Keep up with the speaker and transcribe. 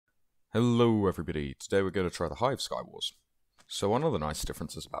Hello everybody, today we're going to try the Hive Skywars. So one of the nice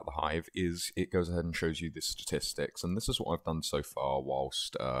differences about the Hive is it goes ahead and shows you the statistics, and this is what I've done so far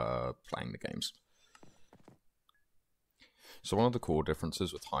whilst playing the games. So one of the core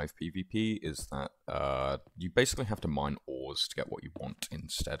differences with Hive PvP is that you basically have to mine ores to get what you want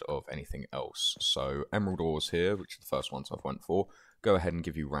instead of anything else. So emerald ores here, which are the first ones I've went for, go ahead and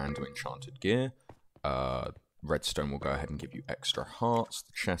give you random enchanted gear. Redstone will go ahead and give you extra hearts.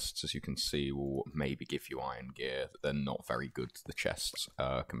 The chests, as you can see, will maybe give you iron gear. They're not very good, the chests,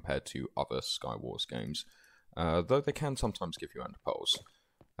 compared to other Skywars games. Though they can sometimes give you ender pearls.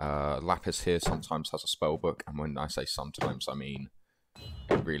 Lapis here sometimes has a spell book, and when I say sometimes, I mean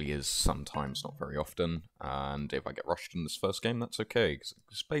it really is sometimes, not very often. And if I get rushed in this first game, that's okay, because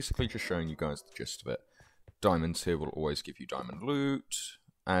it's basically just showing you guys the gist of it. Diamonds here will always give you diamond loot,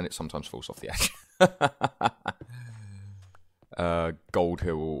 and it sometimes falls off the edge. Gold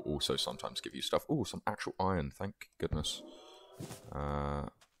here will also sometimes give you stuff. Oh, some actual iron, thank goodness. I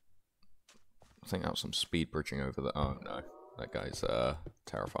think that was some speed bridging over there. Oh no, that guy's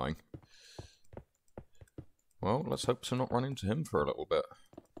terrifying. Well, let's hope to not run into him for a little bit.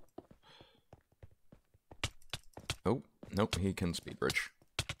 Oh, nope, he can speed bridge.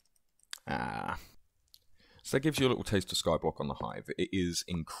 So that gives you a little taste of Skyblock on the Hive. It is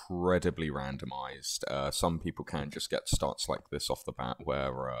incredibly randomized. Some people can just get starts like this off the bat,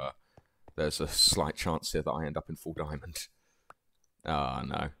 where there's a slight chance here that I end up in full diamond.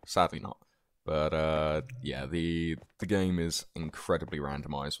 No, sadly not. But yeah, the game is incredibly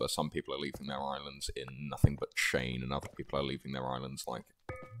randomized, where some people are leaving their islands in nothing but chain, and other people are leaving their islands like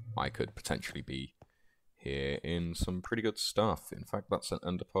I could potentially be here in some pretty good stuff. In fact, that's an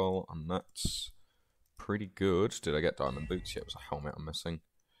ender pearl, and that's pretty good. Did I get diamond boots? Yeah, it was a helmet I'm missing.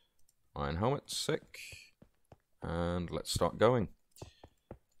 Iron helmet, sick. And let's start going.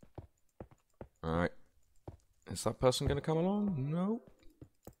 Alright. Is that person going to come along? No.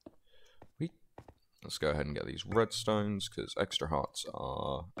 Let's go ahead and get these redstones, because extra hearts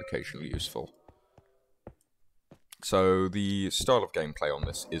are occasionally useful. So the style of gameplay on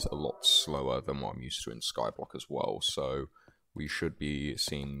this is a lot slower than what I'm used to in Skyblock as well, so we should be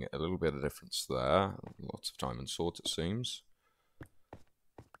seeing a little bit of difference there. Lots of diamond swords, it seems.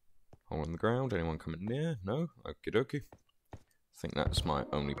 Hole in the ground. Anyone coming near? No? Okie dokie. I think that's my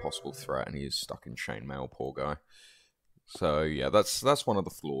only possible threat, and he's stuck in chainmail, poor guy. So yeah, that's one of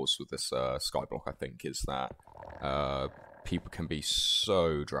the flaws with this Skyblock, I think, is that people can be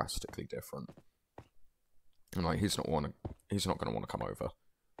so drastically different. And like, he's not going to want to come over,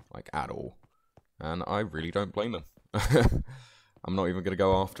 like, at all. And I really don't blame him. I'm not even going to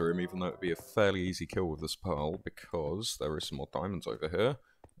go after him, even though it would be a fairly easy kill with this pearl, because there is some more diamonds over here,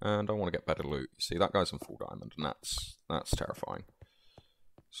 and I want to get better loot. You see, that guy's in full diamond, and that's terrifying.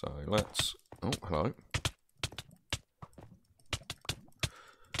 So let's... Oh, hello.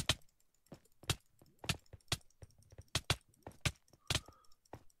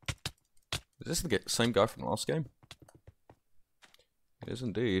 Is this the same guy from last game? It is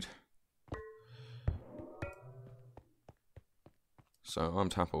indeed. So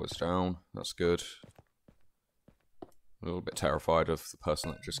armed tackle is down, that's good. A little bit terrified of the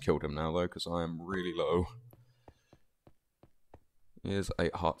person that just killed him now though, because I am really low. Is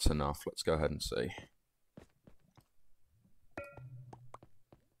 8 hearts enough? Let's go ahead and see.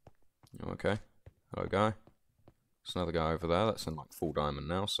 Okay, hello guy. There's another guy over there that's in like full diamond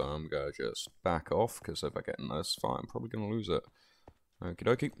now, so I'm going to just back off, because if I get in this fight I'm probably going to lose it. Okie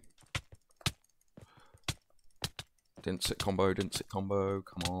dokie. Didn't sit combo,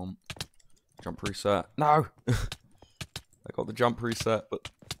 come on. Jump reset. No! I got the jump reset,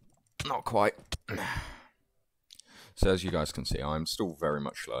 but not quite. So as you guys can see, I'm still very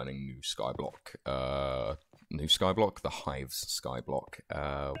much learning new Skyblock, the Hive's Skyblock,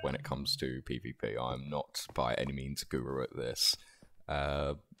 when it comes to PvP. I'm not by any means a guru at this.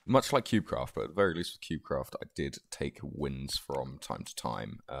 Much like CubeCraft, but at the very least with CubeCraft, I did take wins from time to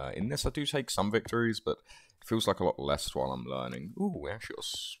time. In this, I do take some victories, but it feels like a lot less while I'm learning. Ooh, we actually got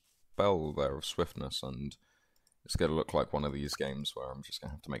a spell there of swiftness, and it's going to look like one of these games where I'm just going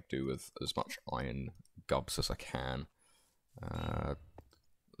to have to make do with as much iron gubs as I can.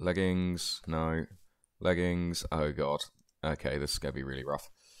 Leggings, no. Leggings, oh god. Okay, this is going to be really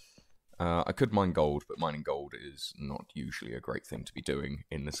rough. I could mine gold, but mining gold is not usually a great thing to be doing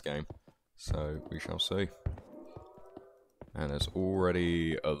in this game. So, we shall see. And there's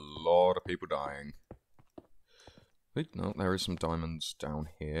already a lot of people dying. Wait, no, there is some diamonds down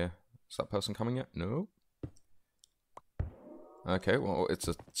here. Is that person coming yet? No. Okay, well, it's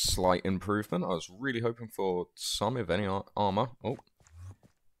a slight improvement. I was really hoping for some, if any, armor. Oh.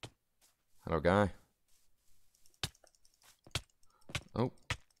 Hello, guy. Oh.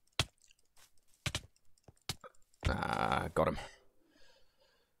 Ah, got him.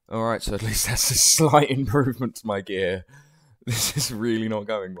 Alright, so at least that's a slight improvement to my gear. This is really not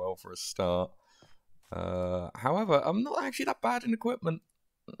going well for a start. However, I'm not actually that bad in equipment.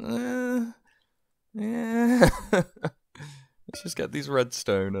 Yeah. Let's just get these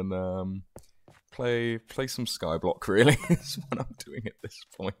redstone and play some skyblock, really, is what I'm doing at this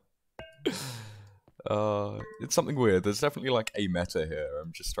point. It's something weird. There's definitely like a meta here.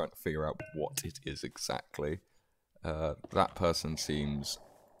 I'm just trying to figure out what it is exactly. That person seems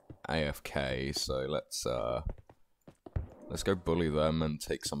AFK, so let's go bully them and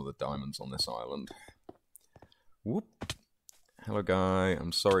take some of the diamonds on this island. Whoop. Hello, guy.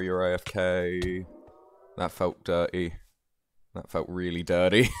 I'm sorry you're AFK. That felt dirty. That felt really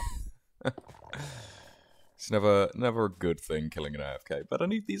dirty. It's never a good thing killing an AFK. But I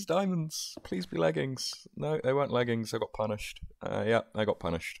need these diamonds. Please be leggings. No, they weren't leggings. I got punished. Yeah, I got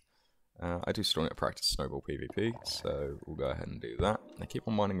punished. I do still need to practice snowball PvP, so we'll go ahead and do that. I keep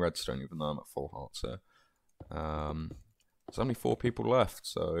on mining redstone even though I'm at full heart, so... there's only 4 people left,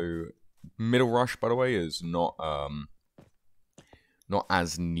 so... Middle rush, by the way, is not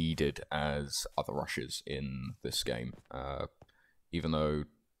as needed as other rushes in this game. Even though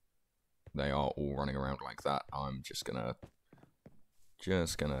they are all running around like that, I'm just gonna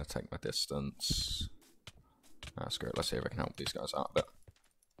take my distance. That's great. Let's see if I can help these guys out a bit.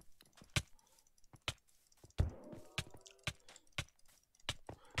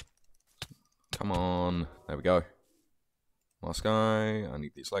 Come on. There we go. Last guy. I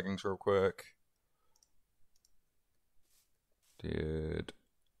need these leggings real quick.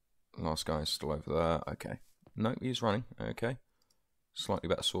 Last guy's still over there. Okay. No, he's running. Okay. Slightly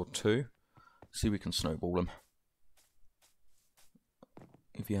better sword too. See if we can snowball him.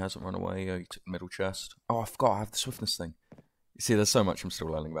 If he hasn't run away, he took the middle chest. Oh, I forgot I have the swiftness thing. You see, there's so much I'm still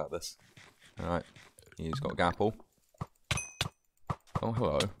learning about this. Alright. He's got a gapple. Oh,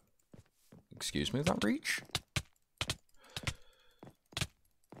 hello. Excuse me, is that reach?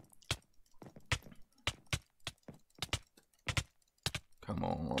 Come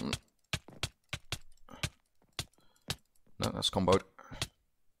on. No, that's comboed.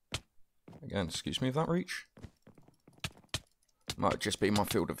 Again, excuse me, is that reach? Might just be my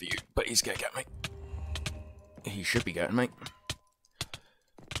field of view, but he's gonna get me. He should be getting me.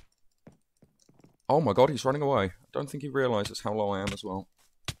 Oh my god, he's running away. I don't think he realises how low I am as well.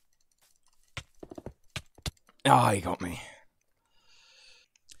 Ah, he got me.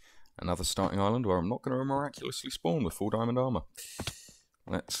 Another starting island where I'm not going to miraculously spawn with full diamond armor.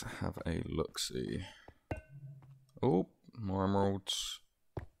 Let's have a look-see. Oh, more emeralds.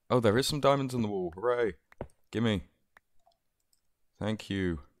 Oh, there is some diamonds in the wall. Hooray. Gimme. Thank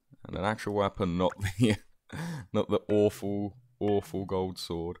you. And an actual weapon, not the not the awful gold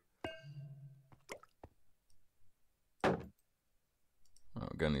sword. Oh,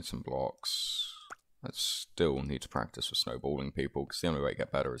 we're going to need some blocks. I still need to practice with snowballing people, because the only way to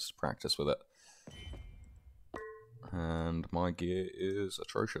get better is to practice with it. And my gear is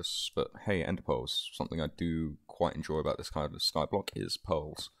atrocious, but hey, ender pearls. Something I do quite enjoy about this kind of skyblock is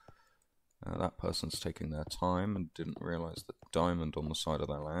pearls. That person's taking their time and didn't realise the diamond on the side of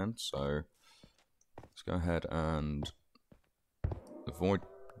their land, so let's go ahead and avoid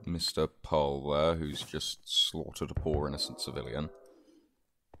Mr. Pearl there, who's just slaughtered a poor innocent civilian.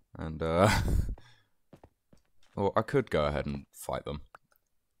 And, well, I could go ahead and fight them.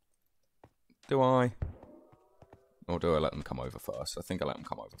 Do I? Or do I let them come over first? I think I let them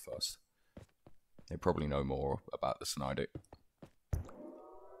come over first. They probably know more about this than I do.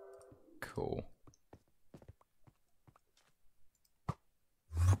 Cool.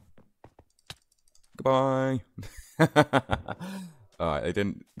 Goodbye. Alright,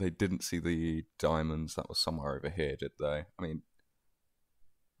 they didn't see the diamonds that was somewhere over here, did they? I mean,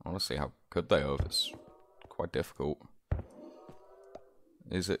 honestly, how could they have? It's quite difficult.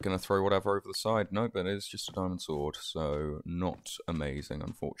 Is it going to throw whatever over the side? Nope, it is just a diamond sword, so not amazing,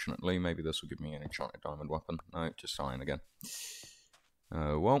 unfortunately. Maybe this will give me an enchanted diamond weapon. No, just iron again.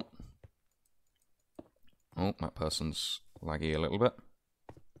 Well. Oh, that person's laggy a little bit.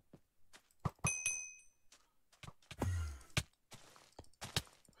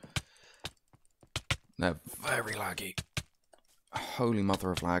 They're very laggy. Holy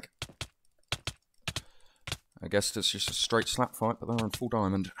mother of lag. I guess it's just a straight slap fight, but they're on full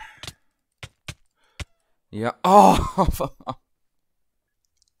diamond. Yeah. Oh!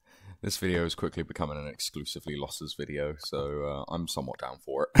 This video is quickly becoming an exclusively losses video, so I'm somewhat down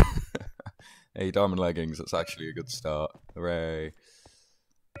for it. Hey, diamond leggings, that's actually a good start. Hooray.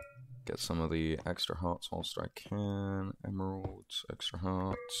 get some of the extra hearts whilst I can. Emeralds, extra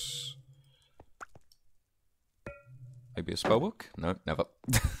hearts. Maybe a spellbook? No, never.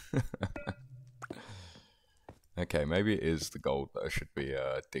 Okay, maybe it is the gold that I should be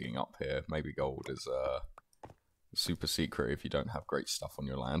digging up here. Maybe gold is super secret if you don't have great stuff on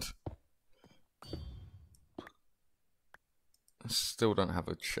your land. I still don't have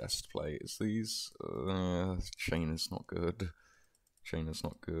a chest plate. Is these... chain is not good. Chain is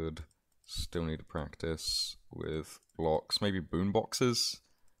not good. Still need to practice with blocks. Maybe boom boxes?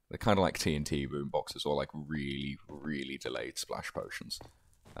 They're kind of like TNT boom boxes, or like really, really delayed splash potions.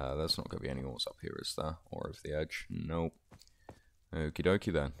 There's not going to be any ores up here, is there? Or over the edge? Nope. Okie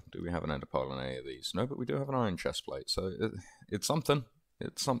dokie then. Do we have an ender pearl in any of these? No, but we do have an iron chest plate, so it's something.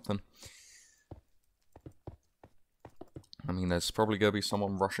 It's something. I mean, there's probably going to be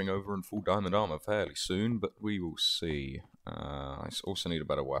someone rushing over in full diamond armor fairly soon, but we will see. I also need a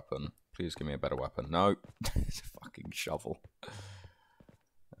better weapon. Please give me a better weapon. No, it's a fucking shovel.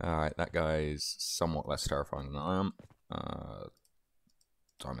 Alright, that guy is somewhat less terrifying than I am.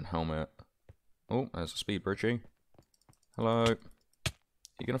 Diamond helmet. Oh, there's a speed bridging. Hello.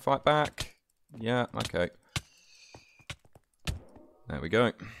 You gonna fight back? Yeah, okay. There we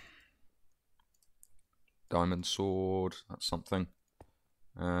go. Diamond sword, that's something.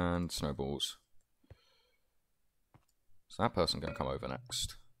 And snowballs. Is that person gonna come over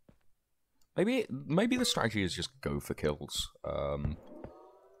next? Maybe the strategy is just go for kills.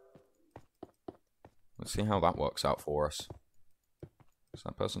 Let's see how that works out for us. Is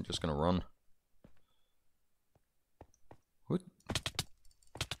that person just gonna run? What?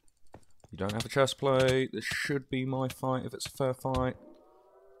 You don't have a chest plate. This should be my fight if it's a fair fight.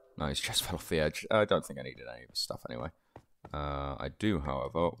 No, his chest fell off the edge. I don't think I needed any of his stuff anyway. I do,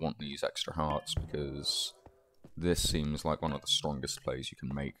 however, want these extra hearts because this seems like one of the strongest plays you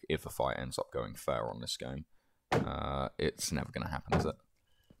can make if a fight ends up going fair on this game. It's never going to happen, is it?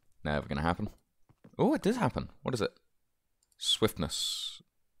 Never going to happen. Oh, it did happen. What is it? Swiftness.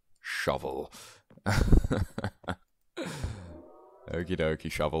 Shovel. Okie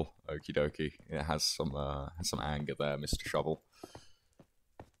dokie, shovel. Okie dokie. It has some anger there, Mr. Shovel.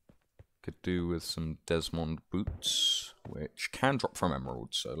 Could do with some Desmond boots, which can drop from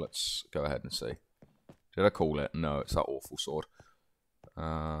emeralds, so let's go ahead and see. Did I call it? No, it's that awful sword. There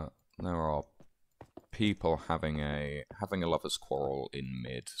are people having a lover's quarrel in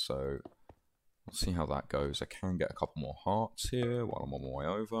mid, so let's see how that goes. I can get a couple more hearts here while I'm on my way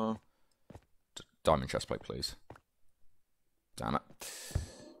over. Diamond chestplate, please. Damn it.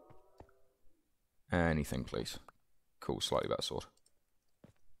 Anything, please. Cool, slightly better sword.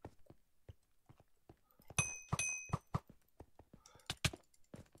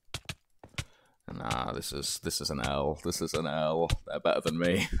 Nah, this is an L. This is an L. They're better than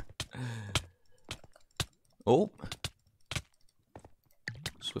me. Oh.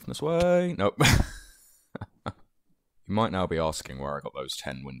 Swiftness way. Nope. You might now be asking where I got those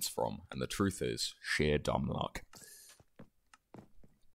 10 wins from, and the truth is, sheer dumb luck.